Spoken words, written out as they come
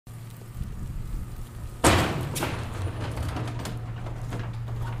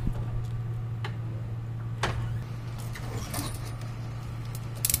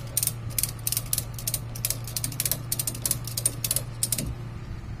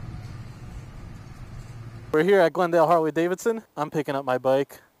We're here at Glendale Harley-Davidson. I'm picking up my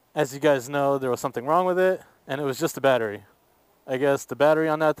bike. As you guys know, there was something wrong with it, and it was just the battery. I guess the battery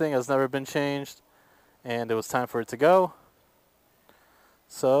on that thing has never been changed, and it was time for it to go.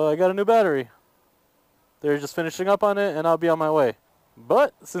 So I got a new battery. They're just finishing up on it, and I'll be on my way.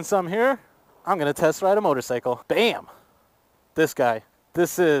 But since I'm here, I'm gonna test ride a motorcycle. Bam! This guy.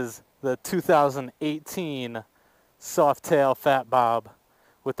 This is the 2018 Softail Fat Bob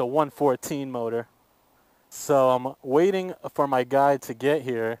with the 114 motor. So I'm waiting for my guide to get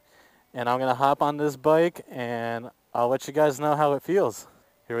here, and I'm gonna hop on this bike and I'll let you guys know how it feels.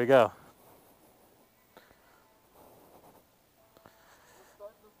 Here we go.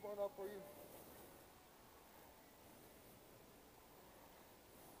 Start this one up for you.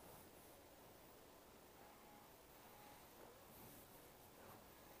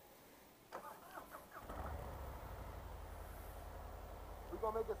 We're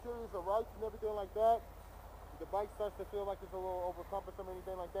gonna make a series of rights and everything like that. The bike starts to feel like it's a little overcompensating or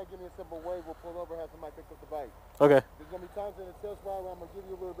anything like that, give me a simple wave, we'll pull over, have somebody pick up the bike. Okay. There's going to be times in the sales ride where I'm going to give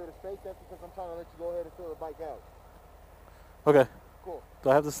you a little bit of space, that's because I'm trying to let you go ahead and fill the bike out. Okay. Cool.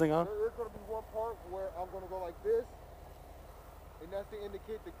 Do I have this thing on? There's going to be one part where I'm going to go like this, and that's to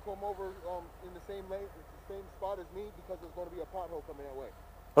indicate to come over in the same lane, the same spot as me, because there's going to be a pothole coming that way.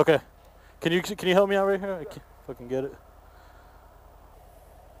 Okay. Can you help me out right here? Yeah. I can't fucking get it.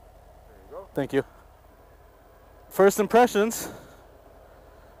 There you go. Thank you. First impressions,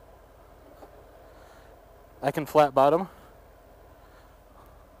 I can flat bottom.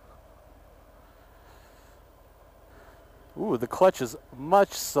 Ooh, the clutch is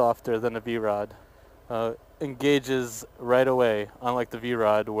much softer than the V-Rod. Engages right away, unlike the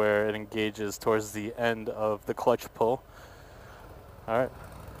V-Rod where it engages towards the end of the clutch pull. All right.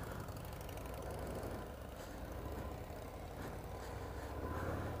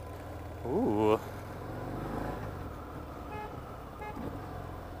 Ooh.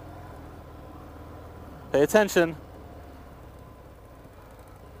 Pay attention.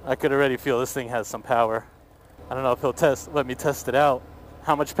 I could already feel this thing has some power. I don't know if he'll let me test it out,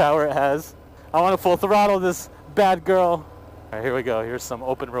 how much power it has. I want to full throttle this bad girl. All right, here we go. Here's some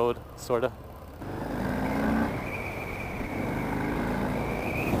open road, sorta.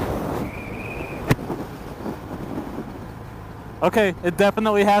 Okay, it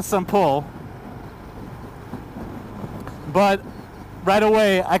definitely has some pull, but right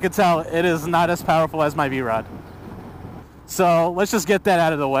away, I could tell it is not as powerful as my V-Rod. So let's just get that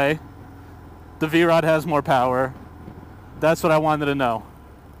out of the way. The V-Rod has more power. That's what I wanted to know.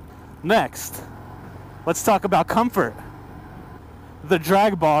 Next, let's talk about comfort. The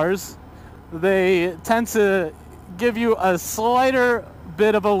drag bars, they tend to give you a slighter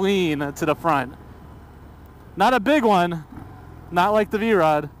bit of a lean to the front. Not a big one, not like the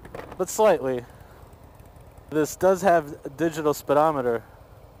V-Rod, but slightly. This does have a digital speedometer,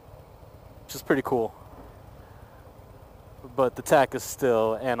 which is pretty cool. But the tach is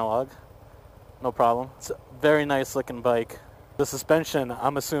still analog. No problem. It's a very nice looking bike. The suspension,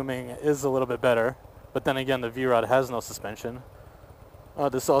 I'm assuming, is a little bit better. But then again, the V-Rod has no suspension.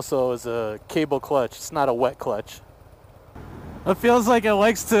 This also is a cable clutch. It's not a wet clutch. It feels like it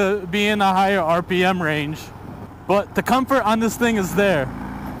likes to be in a higher RPM range. But the comfort on this thing is there.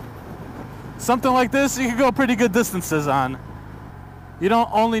 Something like this, you can go pretty good distances on. You don't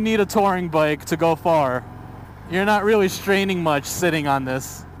only need a touring bike to go far. You're not really straining much sitting on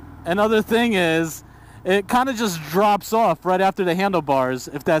this. Another thing is, it kind of just drops off right after the handlebars,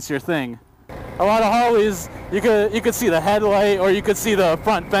 if that's your thing. A lot of Harleys, you could see the headlight or you could see the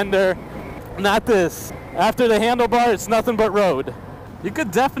front fender. Not this. After the handlebar, it's nothing but road. You could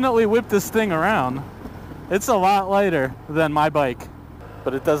definitely whip this thing around. It's a lot lighter than my bike,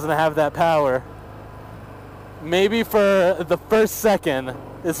 but it doesn't have that power. Maybe for the first second,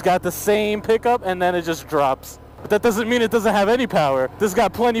 it's got the same pickup and then it just drops. But that doesn't mean it doesn't have any power. This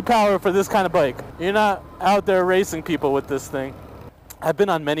got plenty power for this kind of bike. You're not out there racing people with this thing. I've been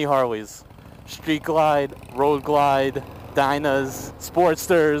on many Harleys. Street Glide, Road Glide, Dynas,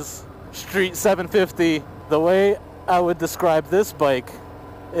 Sportsters, Street 750. The way I would describe this bike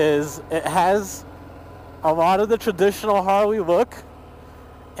is it has a lot of the traditional Harley look,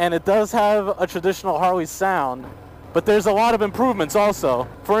 and it does have a traditional Harley sound, but there's a lot of improvements also.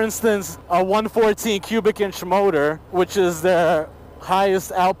 For instance, a 114 cubic inch motor, which is their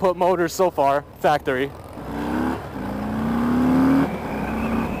highest output motor so far, factory.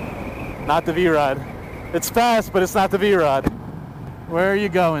 Not the V-Rod. It's fast, but it's not the V-Rod. Where are you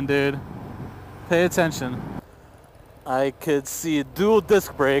going, dude? Pay attention. I could see dual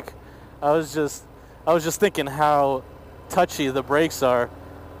disc brake. I was just thinking how touchy the brakes are.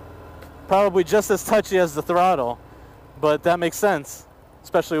 Probably just as touchy as the throttle, but that makes sense,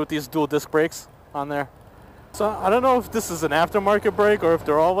 especially with these dual disc brakes on there. So I don't know if this is an aftermarket brake or if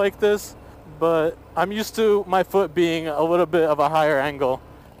they're all like this, but I'm used to my foot being a little bit of a higher angle,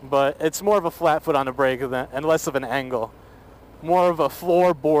 but it's more of a flat foot on the brake and less of an angle. More of a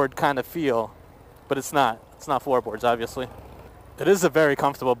floorboard kind of feel, but it's not. It's not floorboards, obviously. It is a very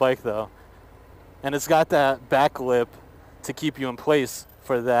comfortable bike though, and it's got that back lip to keep you in place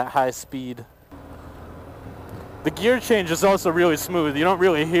for that high speed. The gear change is also really smooth. You don't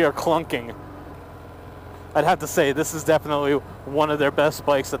really hear clunking. I'd have to say this is definitely one of their best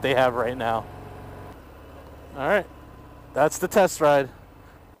bikes that they have right now. All right, that's the test ride.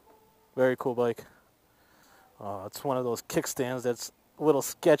 Very cool bike. It's one of those kickstands that's a little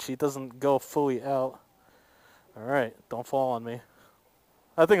sketchy. It doesn't go fully out. All right, don't fall on me.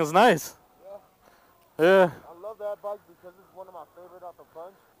 I think it's nice. Yeah. I love that bike because it's one of my favorite out the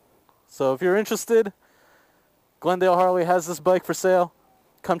bunch. So if you're interested, Glendale Harley has this bike for sale.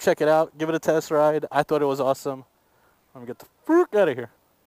 Come check it out. Give it a test ride. I thought it was awesome. I'm gonna get the fruit out of here.